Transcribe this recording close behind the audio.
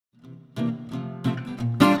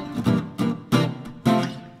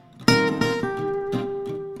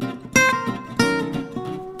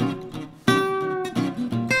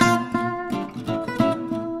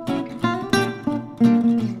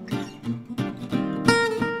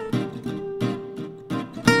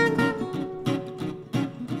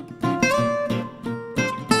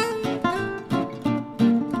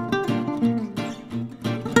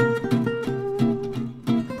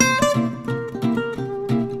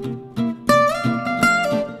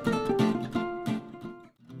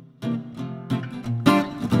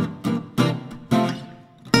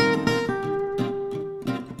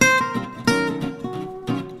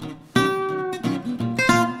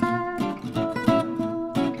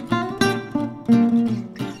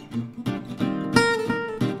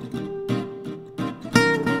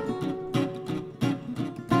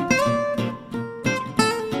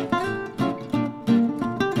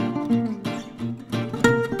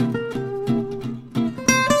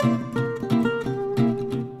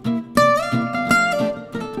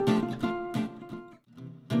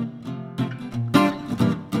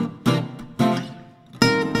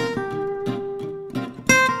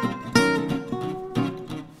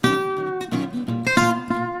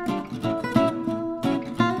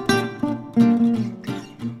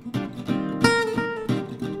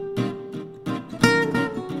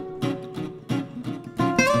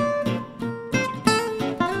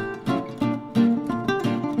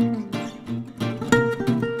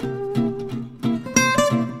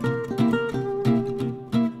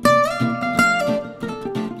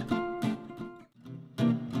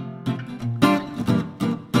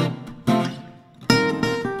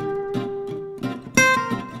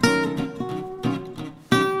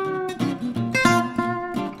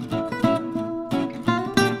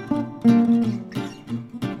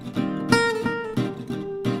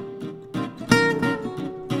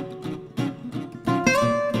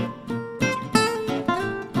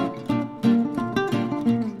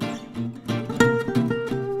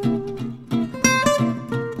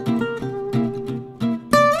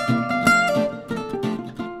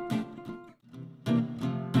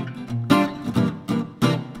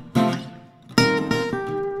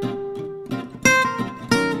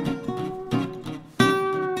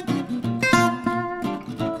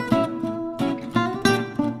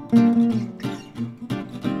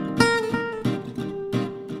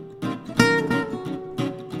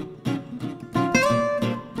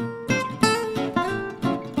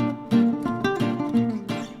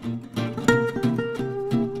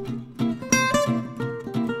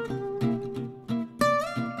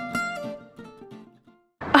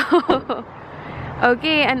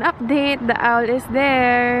Okay, an update. The owl is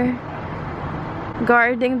there.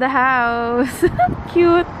 Guarding the house.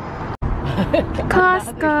 Cute.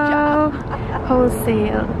 Costco.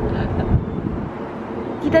 Wholesale.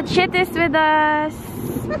 Tita Chit is with us.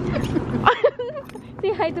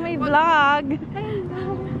 Say hi to my vlog.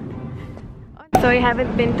 So, I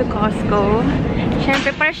haven't been to Costco.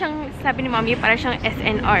 Siyempre, para siyang, sabi ni Mommy, para siyang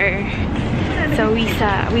SNR. So,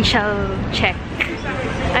 we shall check.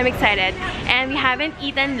 I'm excited. And we haven't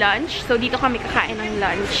eaten lunch. So, dito kami kakain ng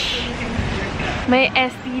lunch. May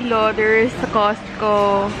Estee Lauder sa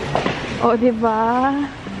Costco. Oh, diba?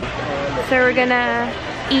 So, we're gonna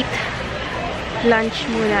eat lunch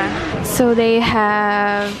muna. So, they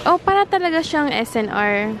have... Oh, para talaga siyang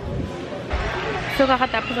SNR. So,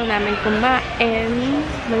 kakatapos lang namin kumain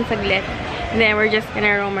ng saglit. And then, we're just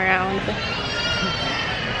gonna roam around.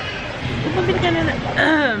 Pumapit ka na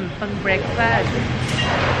pang breakfast.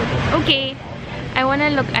 Okay. I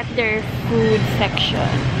wanna look at their food section.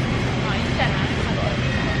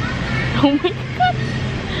 Oh my God!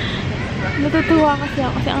 Natutuwa kasi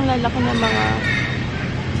ako kasi ang lalaki ng mga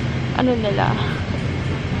ano nila.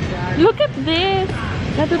 Look at this!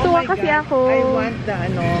 Natutuwa kasi God. ako. I want the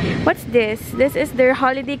ano. What's this? This is their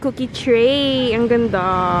holiday cookie tray. Ang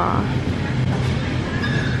ganda.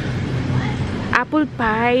 Apple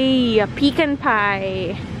pie. Pecan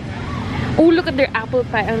pie. Oh, look at their apple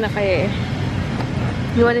pie. Ang laki.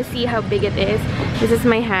 You wanna see how big it is? This is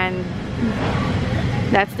my hand.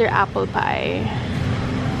 That's their apple pie.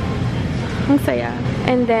 Ang saya.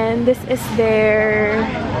 And then, this is their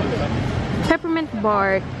peppermint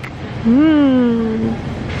bark.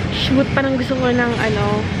 Shoot, parang gusto ko ng ano,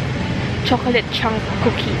 chocolate chunk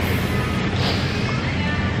cookies.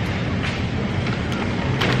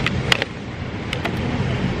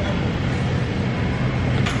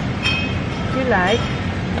 You like?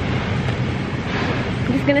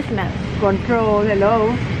 I'm just gonna smell. Control,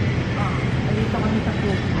 hello?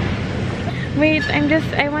 Wait,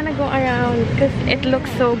 I wanna go around because it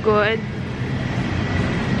looks so good.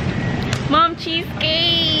 Mom,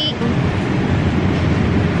 cheesecake!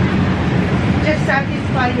 Just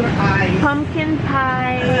satisfy your eyes. Pumpkin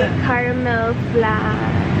pie, caramel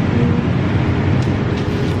flan.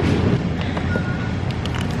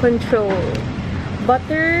 Control.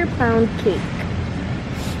 Butter pound cake.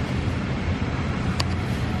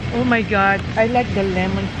 Oh my God, I like the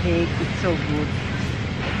lemon cake. It's so good.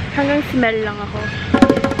 Hanggang smell lang ako.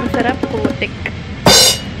 Masarap, putik.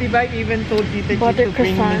 Diba, I even told you that Butter you to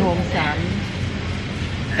bring me croissant. home some.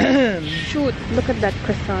 Shoot, look at that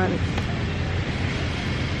croissant.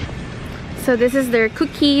 So this is their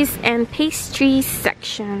cookies and pastries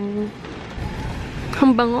section.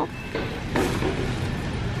 Ang bango.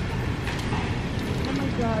 Oh my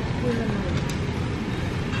God,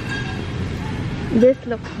 This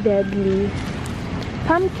looks deadly.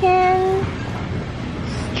 Pumpkin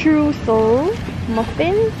streusel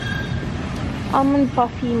muffins. Almond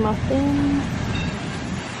puffy muffins.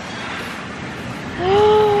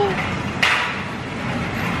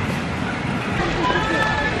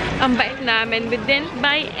 Ang bait namin. We didn't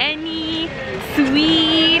buy any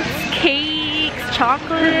sweets, cakes,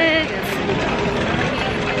 chocolates.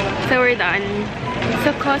 So we're done.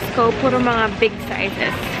 Sa Costco, puro mga big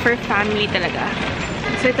sizes. For family talaga.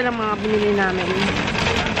 So ito lang mga binili namin.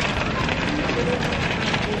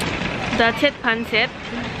 That's it, pancit.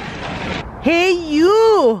 Hey,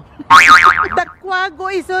 you! The quago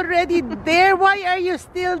is already there. Why are you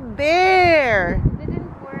still there? It didn't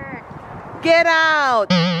work. Get out!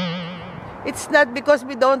 It's not because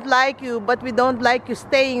we don't like you, but we don't like you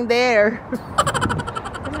staying there.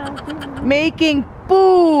 Making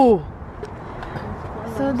poo!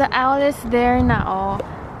 So the owl is there na, oh.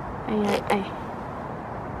 Ayan, ay.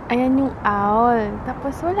 Ayan yung owl.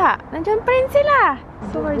 Tapos wala. Nandiyan pa rin sila.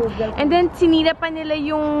 Sword. And then sinila pa nila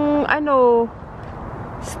yung, ano,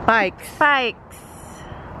 Spikes. spikes.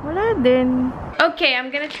 Wala din. Okay,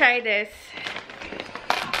 I'm gonna try this.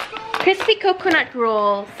 Crispy coconut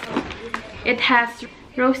rolls. It has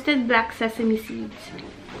roasted black sesame seeds.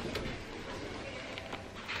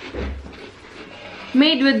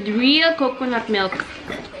 Made with real coconut milk.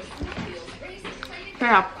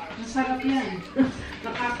 Sarap. Masarap yan.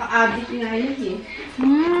 Nakaka-addict nga yan eh.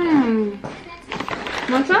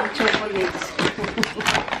 Masarap? Chocolates.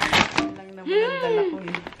 Lang naman ang dala ko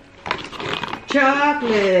eh.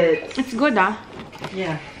 Chocolates! It's good, ah.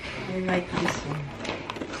 Yeah, I like this one.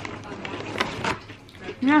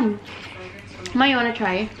 Yum. Ma, you wanna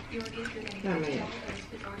try? Mamaya.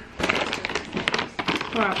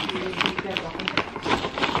 Sarap.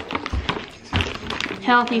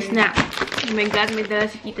 Healthy snack. Oh my god, may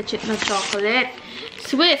dala si Tita Chit na chocolate.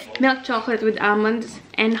 Swiss milk chocolate with almonds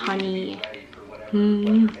and honey.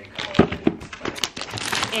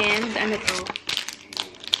 And ano to?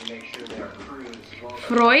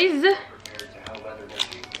 Froys?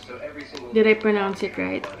 Did I pronounce it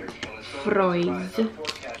right? Froys.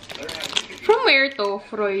 From where to?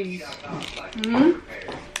 Froys.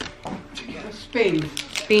 Spain.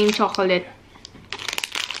 Spain chocolate.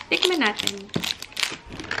 Tikman natin.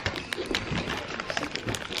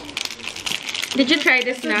 Did you try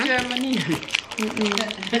this na? Germany.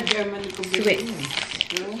 Germany ko Swiss.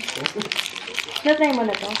 Na-try mo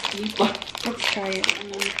na to? Let's try it.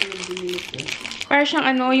 Para siyang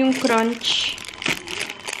ano, yung crunch.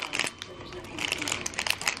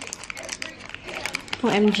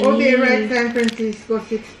 OMG. Okay, right, San Francisco,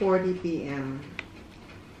 6:40 p.m.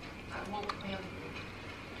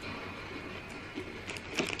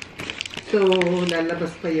 So,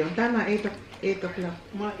 lalabas pa yun. Tama, 8 o'clock.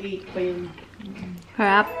 Mga 8 pa yun.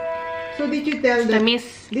 Harap. So, did you tell that?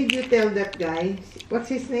 Tamis. Did you tell that guy? What's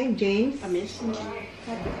his name? James? Tamis.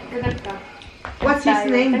 What's his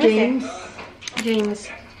name? James? James.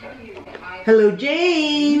 Hello,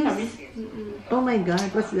 James! Oh my God,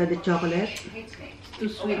 what's that? The chocolate? Too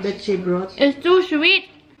sweet. That she brought? It's too sweet.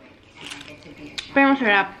 Pero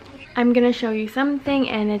masarap. I'm gonna show you something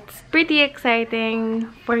and it's pretty exciting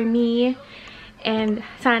for me and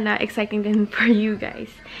sana exciting din for you guys.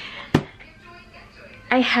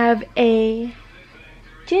 I have a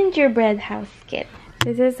gingerbread house kit.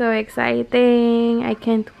 This is so exciting. I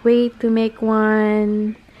can't wait to make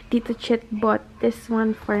one. Tito Chit bought this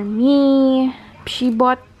one for me. She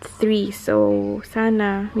bought 3, so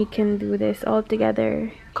sana we can do this all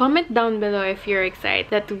together. Comment down below if you're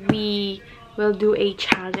excited that we will do a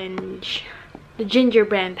challenge. The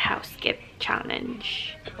gingerbread house kit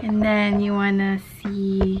challenge. And then you wanna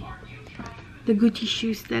see the Gucci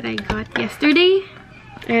shoes that I got yesterday.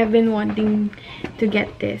 I have been wanting to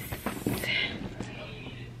get this.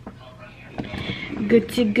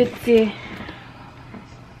 Gucci.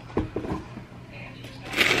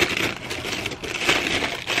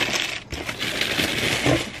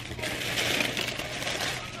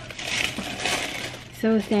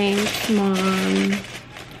 So thanks, Mom.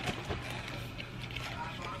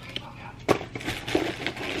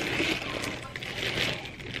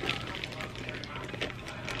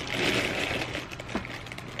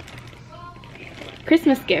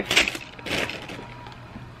 Christmas gift.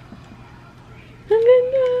 Ang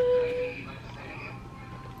ganda.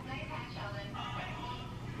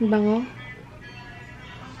 Bango.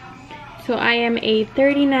 So I am a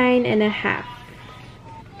 39.5.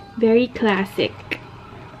 Very classic.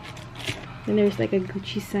 And there's like a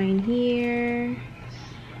Gucci sign here.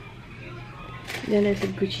 Then there's a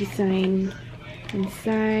Gucci sign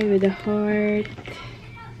inside with a heart.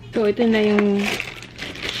 So ito na yung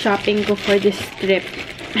shopping ko for this trip.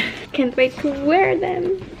 Can't wait to wear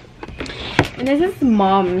them. And this is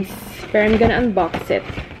Mom's, but I'm gonna unbox it.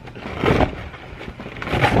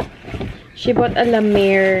 She bought a La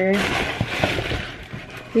Mer.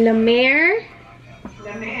 La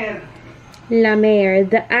Mer,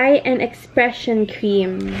 the eye and expression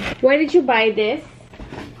cream. Why did you buy this?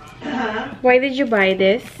 Why did you buy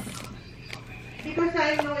this? Because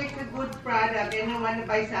I know it's a good product and I want to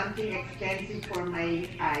buy something expensive for my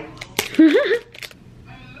eyes.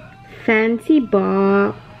 Fancy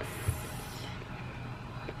box.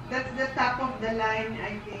 That's the top of the line,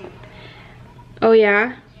 I think. Oh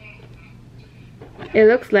yeah? It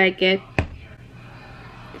looks like it.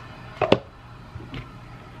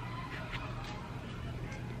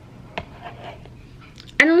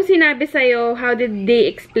 Anong sinabi sa'yo? How did they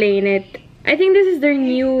explain it? I think this is their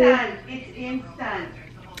new... It's instant.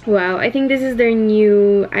 Wow, I think this is their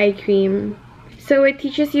new eye cream. So it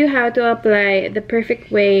teaches you how to apply the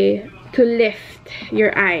perfect way to lift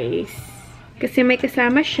your eyes. Kasi may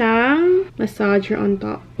kasama siyang massager on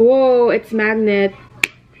top. Whoa, it's magnet.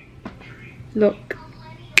 Look.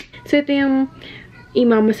 So ito yung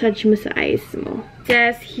ima-massage mo sa eyes mo. It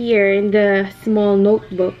says here in the small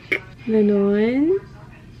notebook. Ganon.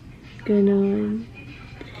 Ganon.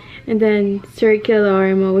 And then,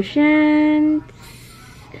 circular motions.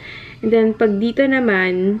 And then, pag dito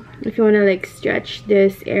naman, if you wanna like stretch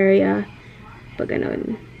this area, pag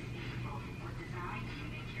ganon.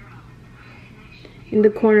 In the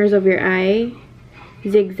corners of your eye,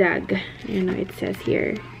 zigzag. You know, it says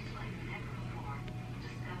here.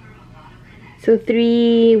 So,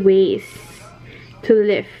 3 ways to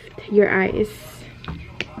lift your eyes.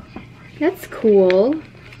 That's cool.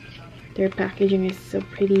 Their packaging is so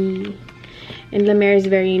pretty. And La Mer is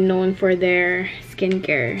very known for their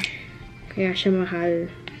skincare. Kaya siya mahal.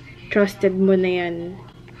 Trusted mo na yan.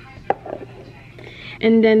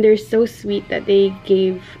 And then they're so sweet that they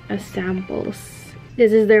gave us samples.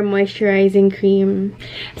 This is their moisturizing cream.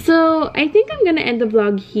 So I think I'm gonna end the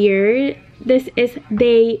vlog here. This is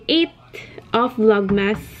day 8 of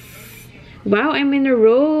Vlogmas. Wow, I'm in a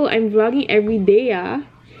row. I'm vlogging every day, ah.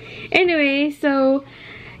 Anyway, so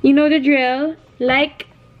you know the drill. Like,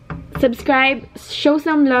 subscribe, show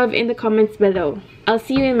some love in the comments below. I'll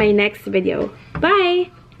see you in my next video. Bye!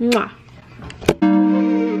 Mwah!